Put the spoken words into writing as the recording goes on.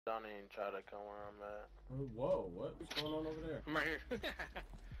don't even try to come where I'm at. Whoa, what's going on over there? I'm right here.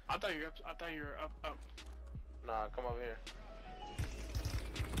 I thought you were up. Nah, come over here.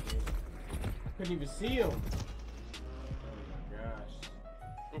 Couldn't even see him. Oh my gosh.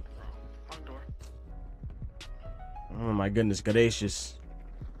 Oh, wrong door. Oh my goodness gracious.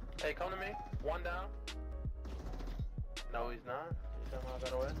 Hey, come to me. One down. No, he's not. He somehow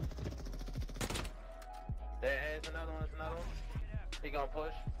got away. Hey, it's another one. It's another one. He gonna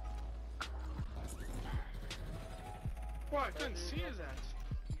push. Bro, I couldn't see his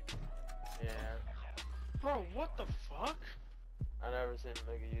ass. Yeah. Bro, what the fuck? I never seen a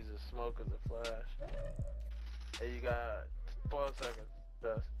nigga use a smoke as a flash. Hey, you got 12 seconds.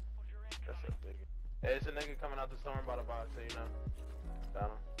 That's a big. Hey, it's a nigga coming out the storm by the box, so you know. Got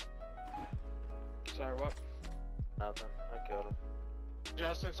him. Sorry, what? Nothing. I killed him.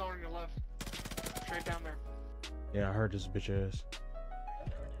 Justin, it's on your left. Straight down there. Yeah, I heard this bitch ass.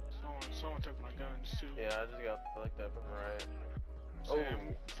 Someone took my guns too. Yeah, I just got like that from the right.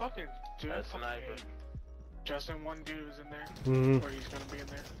 Sam, fucking dude. That's sniper. Justin, one dude is in there. Mm-hmm. Or he's gonna be in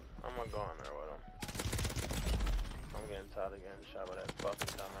there. I'm gonna go in there with him. I'm getting tired of getting shot by that fucking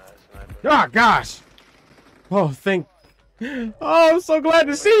dumbass sniper. Ah, gosh. Oh, oh, I'm so glad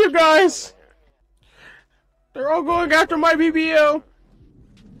to see you guys. They're all going after my BBL.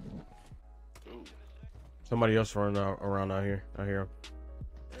 Ooh. Somebody else running around out here. I hear him.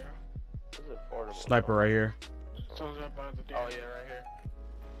 Yeah. Sniper right here. Someone's right by the Oh yeah, right here.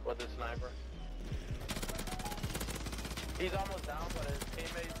 With the sniper. He's almost down, but his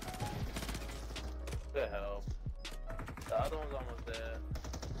teammates. Good help. The other one's almost dead.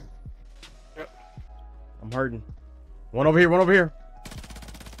 Yep. I'm hurting. One over here. One over here.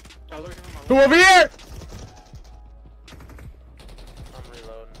 Oh, look at him. Two over here. I'm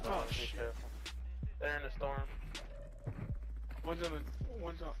reloading. Oh, Be shit. careful. They're in the storm. One's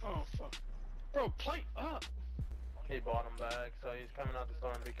on. Oh fuck. Bro, play up. He bought him back, so he's coming out the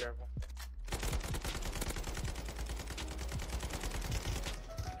storm. Be careful.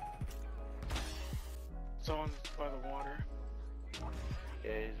 Someone's by the water.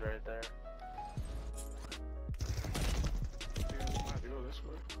 Yeah, he's right there. Dude, we might have to go this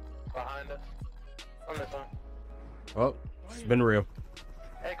way. Behind us. On this one. Oh, it's been real.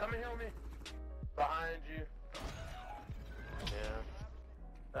 Hey, come and heal me. Behind you. Yeah.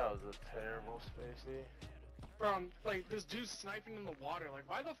 That was a terrible spacey. Bro, like, this dude's sniping in the water. Like,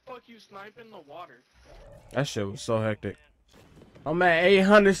 why the fuck you sniping in the water? That shit was so hectic. I'm at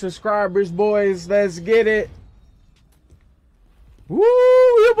 800 subscribers, boys. Let's get it. Woo!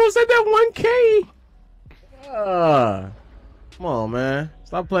 We almost at that 1K. Come on, man.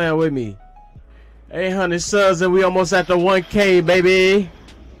 Stop playing with me. 800 subs and we almost at the 1K, baby.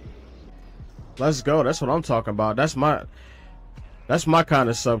 Let's go. That's what I'm talking about. That's my kind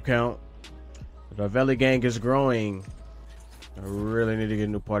of sub count. The Justaveli gang is growing. I really need to get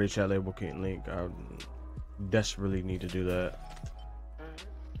a new party chat label link. I desperately need to do that.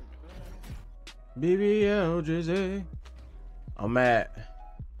 BBL Drizzy. I'm at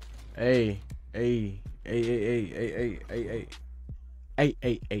hey.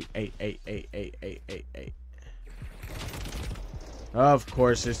 Of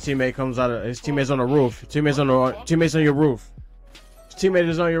course, his teammate comes out of his teammate's on the roof. Teammates on your roof. His teammate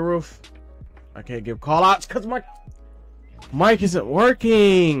is on your roof. I can't give call outs because my mic isn't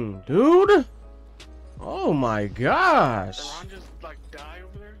working, dude. Oh my gosh. Did Ron just, like, die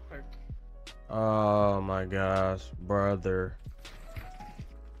over there? Like... Oh my gosh, brother.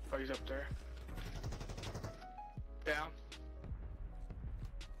 Oh, he's up there. Down.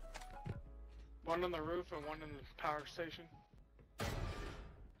 One on the roof and one in the power station.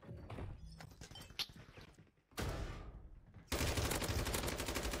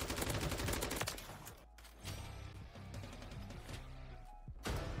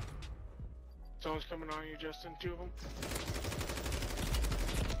 Someone's coming on you, Justin. Two of them.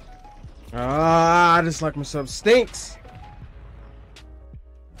 Ah, I just like myself stinks.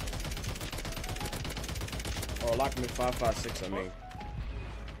 Oh, lock me 556. I mean,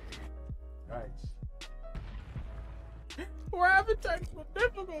 nice. We're having technical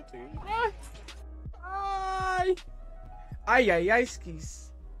difficulties, right? Ay,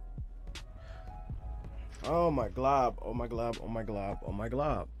 skis. Oh my glob. Oh my glob. Oh my glob. Oh my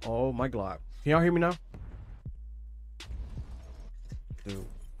glob. Oh my glob. Can y'all hear me now? Dude,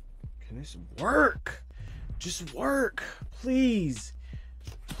 can this work? Just work, please.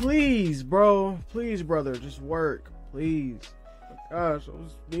 Please, bro. Please, brother, just work. Please. Oh my gosh, I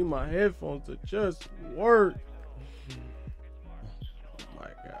just need my headphones to just work. Oh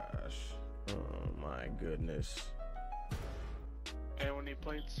my gosh. Oh my goodness. Anyone need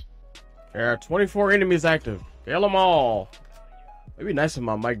plates? There are 24 enemies active. Kill them all. It'd be nice if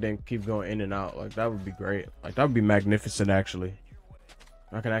my mic didn't keep going in and out. Like, that would be great. Like, that would be magnificent, actually.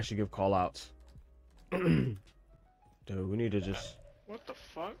 I can actually give call-outs. Dude, we need to just... What the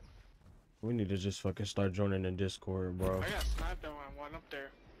fuck? We need to just fucking start joining in Discord, bro. I got sniped on one up there.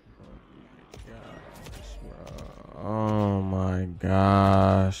 Oh my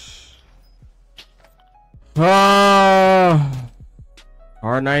gosh. Ah,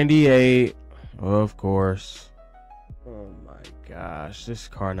 KAR98, of course. Oh my gosh, this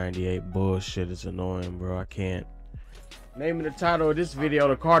KAR98 bullshit is annoying, bro. I can't. Naming the title of this video,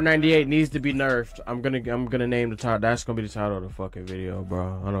 the KAR98 needs to be nerfed. I'm gonna name the title. That's gonna be the title of the fucking video,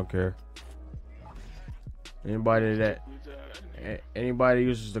 bro. I don't care. Anybody that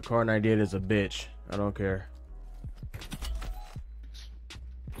uses the KAR98 is a bitch. I don't care.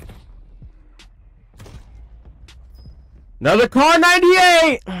 Another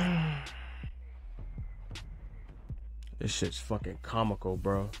KAR98. This shit's fucking comical,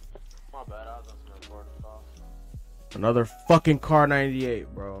 bro. My bad, I was on some recording stuff. Another fucking KAR98,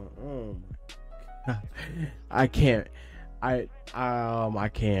 bro. Oh my. I can't, bro. I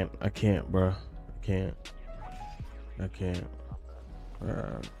can't.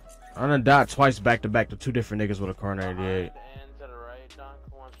 I done died twice back to back to two different niggas with a KAR98. And to the right, Dunk,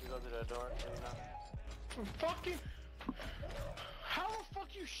 once you go to the door, you know. Fucking. How the fuck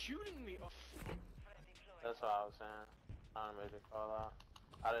you shooting me? Oh. That's what I was saying. I done made the call out.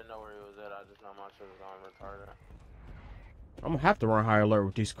 I didn't know where he was at, I just know my shit was going retarded. I'm gonna have to run high alert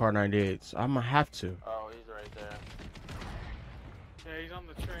with these KAR98s. I'm gonna have to. Oh, he's right there. Yeah, he's on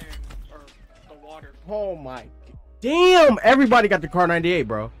the train, or the water. Oh my. Damn! Everybody got the KAR98,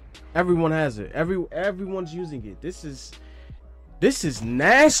 bro. Everyone has it. Everyone's using it. This is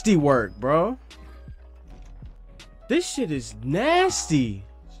nasty work, bro. This shit is nasty.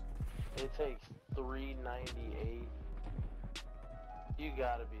 It takes 398. You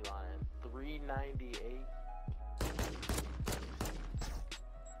gotta be lying. 398.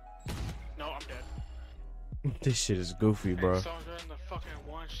 No, I'm dead. This shit is goofy, bro. So I'm doing the fucking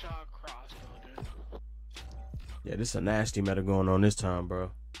one-shot crossbow, dude. Yeah, this is a nasty meta going on this time,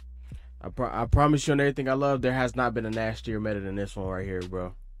 bro. I promise you on everything I love, there has not been a nastier meta than this one right here,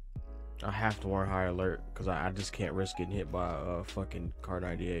 bro. I have to warn high alert because I just can't risk getting hit by a fucking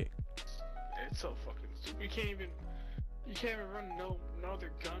KAR98. It's so fucking stupid. You can't even run no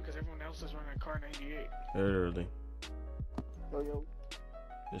other gun because everyone else is running a KAR98. Literally. Oh, yo.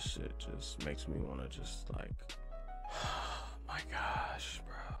 This shit just makes me want to just like, oh my gosh,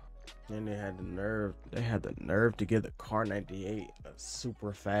 bro. And they had the nerve to give the KAR98 a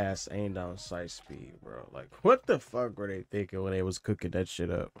super fast aim down sight speed, bro. Like, what the fuck were they thinking when they was cooking that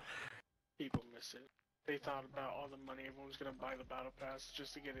shit up? People miss it. They thought about all the money everyone was gonna buy the battle pass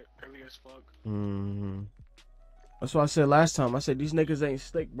just to get it early as fuck. That's what I said last time. I said these niggas ain't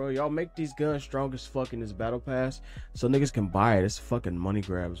slick, bro. Y'all make these guns strong as fuck in this battle pass so niggas can buy it. It's fucking money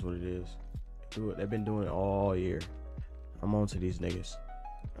grab is what it is. Do it. They've been doing it all year. I'm on to these niggas.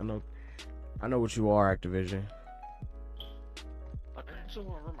 I know what you are, Activision. I actually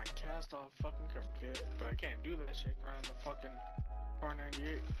want to run my cast off fucking kit, but I can't do that shit around the fucking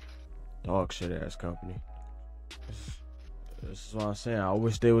KAR98. Dog shit ass company. This is what I'm saying. I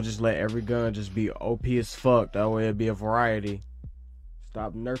wish they would just let every gun just be OP as fuck. That way it'd be a variety.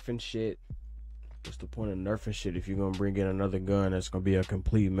 Stop nerfing shit. What's the point of nerfing shit if you're gonna bring in another gun that's gonna be a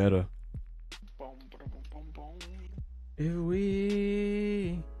complete meta? Boom, boom, boom, boom. If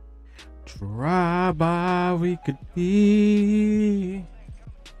we try by, we could be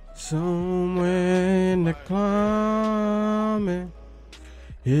somewhere in the climbing.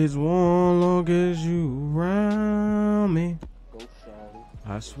 It's one long as you around me.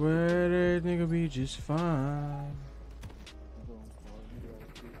 I swear that nigga be just fine.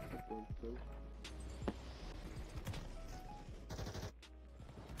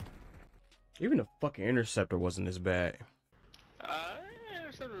 Even the fucking interceptor wasn't as bad.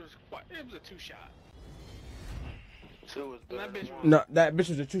 Interceptor was quite. It was a 2-shot. Two was better than one. No, that bitch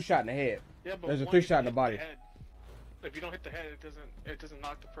was a 2-shot in the head. Yeah, but There's a one 3-shot in hit the body. head. If you don't hit the head, it doesn't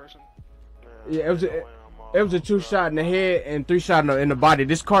knock the person. Yeah, it was a 2-shot in the head and 3-shot in the body.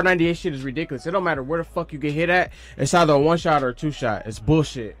 This KAR98 shit is ridiculous. It don't matter where the fuck you get hit at. It's either a 1-shot or a 2-shot. It's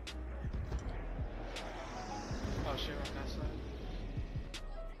bullshit. Oh shit, on that side.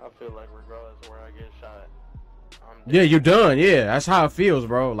 I feel like regardless of where I get shot, I'm dead. Yeah, you done. Yeah, that's how it feels,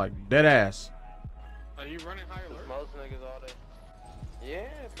 bro. Like, dead ass. Are you running high alert? Most niggas all day. Yeah,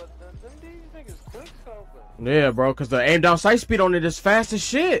 but them these niggas quick scoping. Yeah, bro, because the aim down sight speed on it is fast as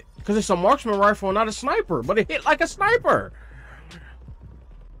shit. Because it's a marksman rifle and not a sniper. But it hit like a sniper.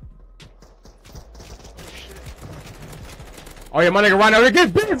 Oh yeah, my nigga right now, it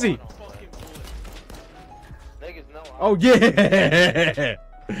gets busy. Niggas know. Oh yeah.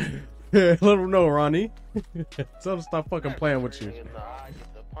 Let them know, Ronnie. Tell them to stop fucking playing with you. Niggas know I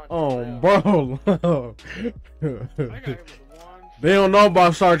get the punch Oh, real. bro. They don't know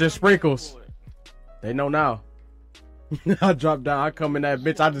about Sergeant Sprinkles. They know now. I drop down, I come in that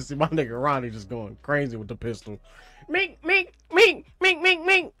bitch, I just see my nigga Ronnie just going crazy with the pistol. Mink, mink, mink, mink, mink,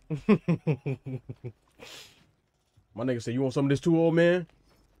 mink. My nigga said, you want some of this too, old man?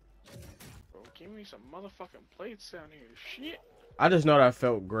 Bro, give me some motherfucking plates down here. Shit. I just know that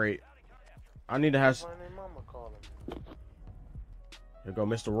felt great. I need to have. Why their mama call him? Here go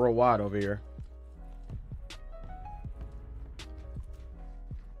Mr. Worldwide over here.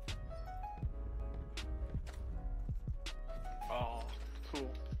 Oh, cool.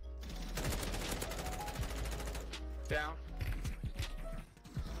 Down.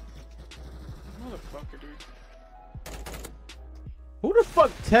 Motherfucker, dude. Who the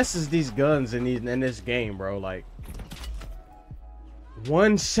fuck tests these guns in this game, bro? Like,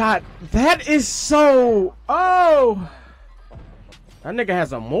 one shot. That is so. Oh, that nigga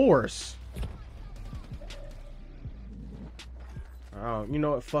has a Morse. Oh, you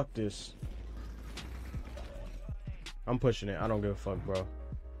know what? Fuck this. I'm pushing it. I don't give a fuck, bro.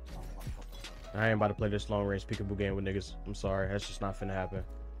 I ain't about to play this long range peekaboo game with niggas. I'm sorry. That's just not finna happen.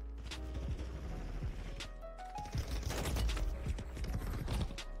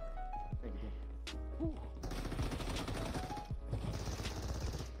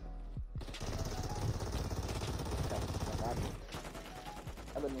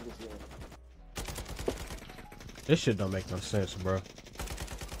 This shit don't make no sense, bro.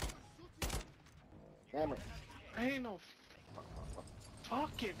 Damn it. Ain't no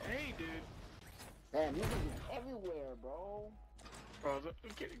fucking A, dude. Damn, these niggas everywhere, bro. Bro,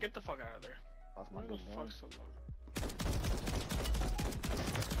 get the fuck out of there. That's my Where the good man. fuck's the load?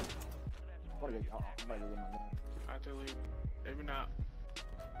 I'm about to get my man. I have to leave. Maybe not.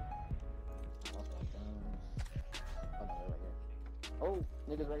 That's my gun. Oh, no, they're right here. Oh,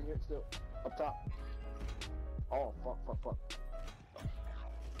 niggas right here still. Up top. Oh, fuck, fuck, fuck.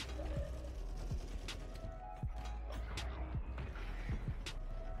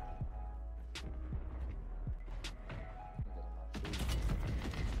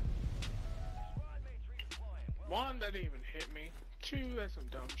 One, that didn't even hit me. Two, that's some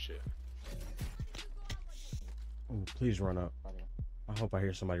dumb shit. Ooh, please run up. I hope I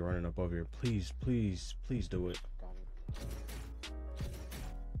hear somebody running up over here. Please, please, please do it. Got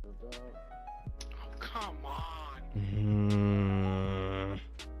it. Oh, come on.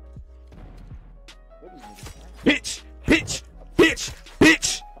 What is this? Bitch! Bitch! Bitch!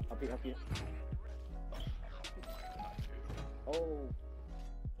 Bitch! Up here, up here. Oh.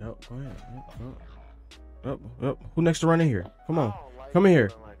 Yep, go ahead. Yep. Who next to run in here? Come on. I don't like Come in here.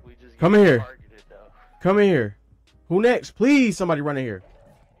 feeling like we just Come get in here. targeted, though. Come in here. Who next? Please, somebody run in here.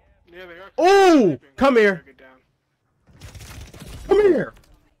 Yeah, they are. Ooh! Come here. Get down. Come here.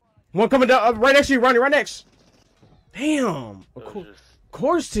 One coming down right next to you, Ronnie. Right next. Damn. Of It was course, just- of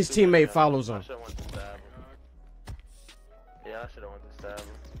course his teammate follows I him. should have went to stab him. Yeah, I should have went to stab him.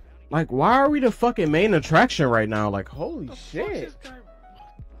 Like, why are we the fucking main attraction right now? Like, holy The fuck's shit. this guy?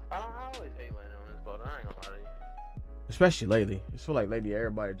 I always hate landing on this boat. I ain't gonna lie to you. Especially lately. I feel like lately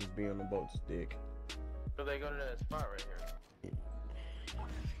everybody just be on the boat's dick. So they go to that spot right here.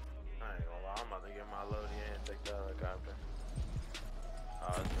 I ain't gonna lie. I'm about to get my loadie and take the helicopter. Oh,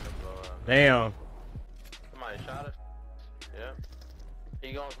 it's gonna blow up. Damn. Somebody shot us. Yeah.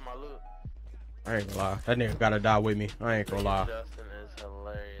 He going for my loot. I ain't gonna lie. That nigga gotta die with me. I ain't gonna lie. Justin is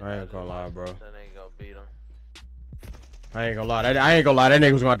hilarious. I ain't gonna lie, bro. That nigga gonna beat him. I ain't gonna lie. I ain't gonna lie. That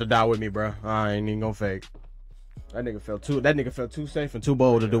nigga was gonna have to die with me, bro. I ain't even gonna fake. That nigga felt too safe and too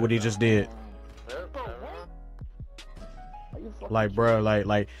bold to do what he just did. Yep, never mind. Are you fucking Like, bro,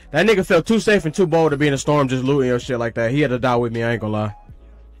 like that nigga felt too safe and too bold to be in a storm just looting your shit like that. He had to die with me. I ain't gonna lie.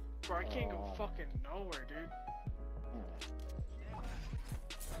 Bro, I can't go fucking nowhere, dude.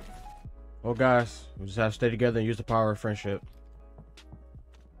 Well, guys, we just have to stay together and use the power of friendship.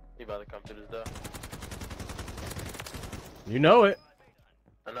 He about to come through this door. You know it.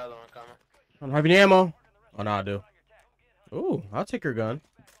 Another one coming. I don't have any ammo. Oh, no, I do. Ooh, I'll take your gun.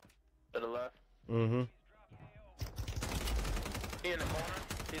 To the left. Mm-hmm. He in the corner.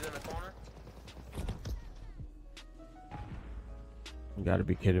 He's in the corner. You gotta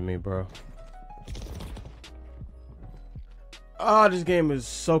be kidding me, bro. Oh, this game is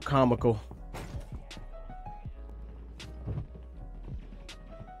so comical.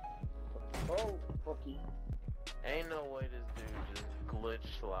 Oh, fuck you. Ain't no way this dude just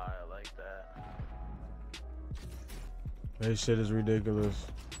glitch slide like that. This shit is ridiculous.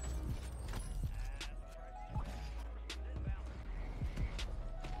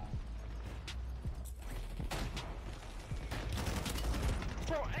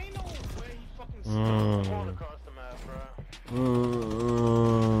 Bro, ain't no way he fucking falling across the map, bro.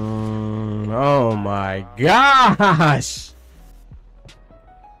 Oh my gosh!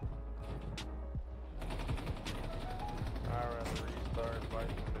 I'd rather restart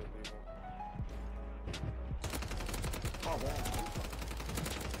fighting with people. Oh, man.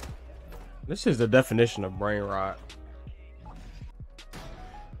 This is the definition of brain rot.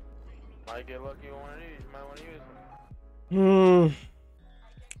 Might get lucky with one of these. You might want to use them.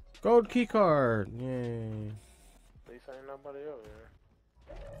 Gold key card. Yay. At least ain't nobody over here.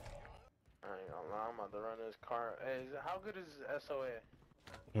 I ain't gonna lie, I'm about to run this car. Hey, how good is SOA?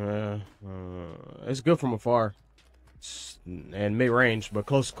 It's good from afar and mid range, but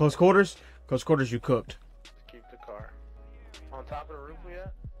close quarters. Close quarters, you cooked. Just keep the car. On top of the roof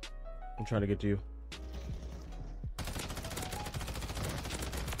yet? I'm trying to get to you.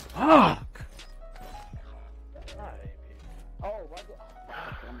 Fuck! Oh, right there.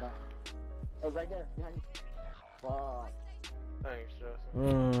 I'm back. Oh, right there. Behind you. Fuck. Thanks, Justin.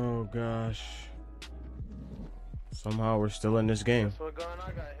 Oh gosh. Somehow we're still in this game. Guess what gun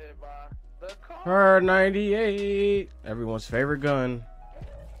I got hit by? The car. KAR98. Everyone's favorite gun.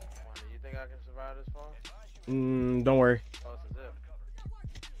 You think I can survive this far? Don't worry. Oh, it's a zip.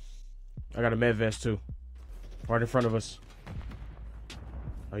 I got a med vest too. Right in front of us.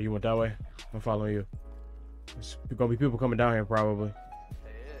 Oh, you went that way? I'm following you. There's gonna be people coming down here probably.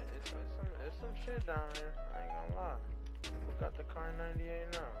 Hey, it's some shit down here. I ain't gonna lie. Who got the KAR98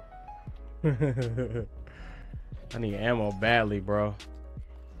 now? I need ammo badly, bro.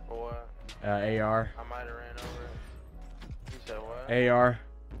 For what? AR. I might have ran over it. You said what? AR.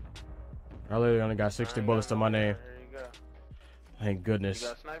 I literally only got 60 bullets to my name. Here you go. Thank goodness. You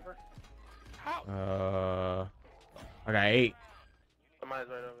got a sniper? How? I got 8. Somebody's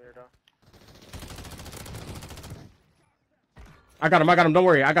right over here, though. I got him. Don't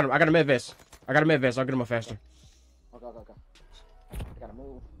worry. I got him. I got a med vest. I'll get him up faster. Okay. I gotta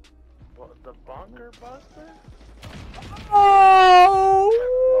move. What, the bunker buster? Oh!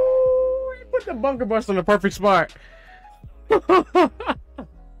 He put the bunker buster in the perfect spot.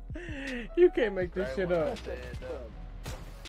 You can't make this shit up. Said,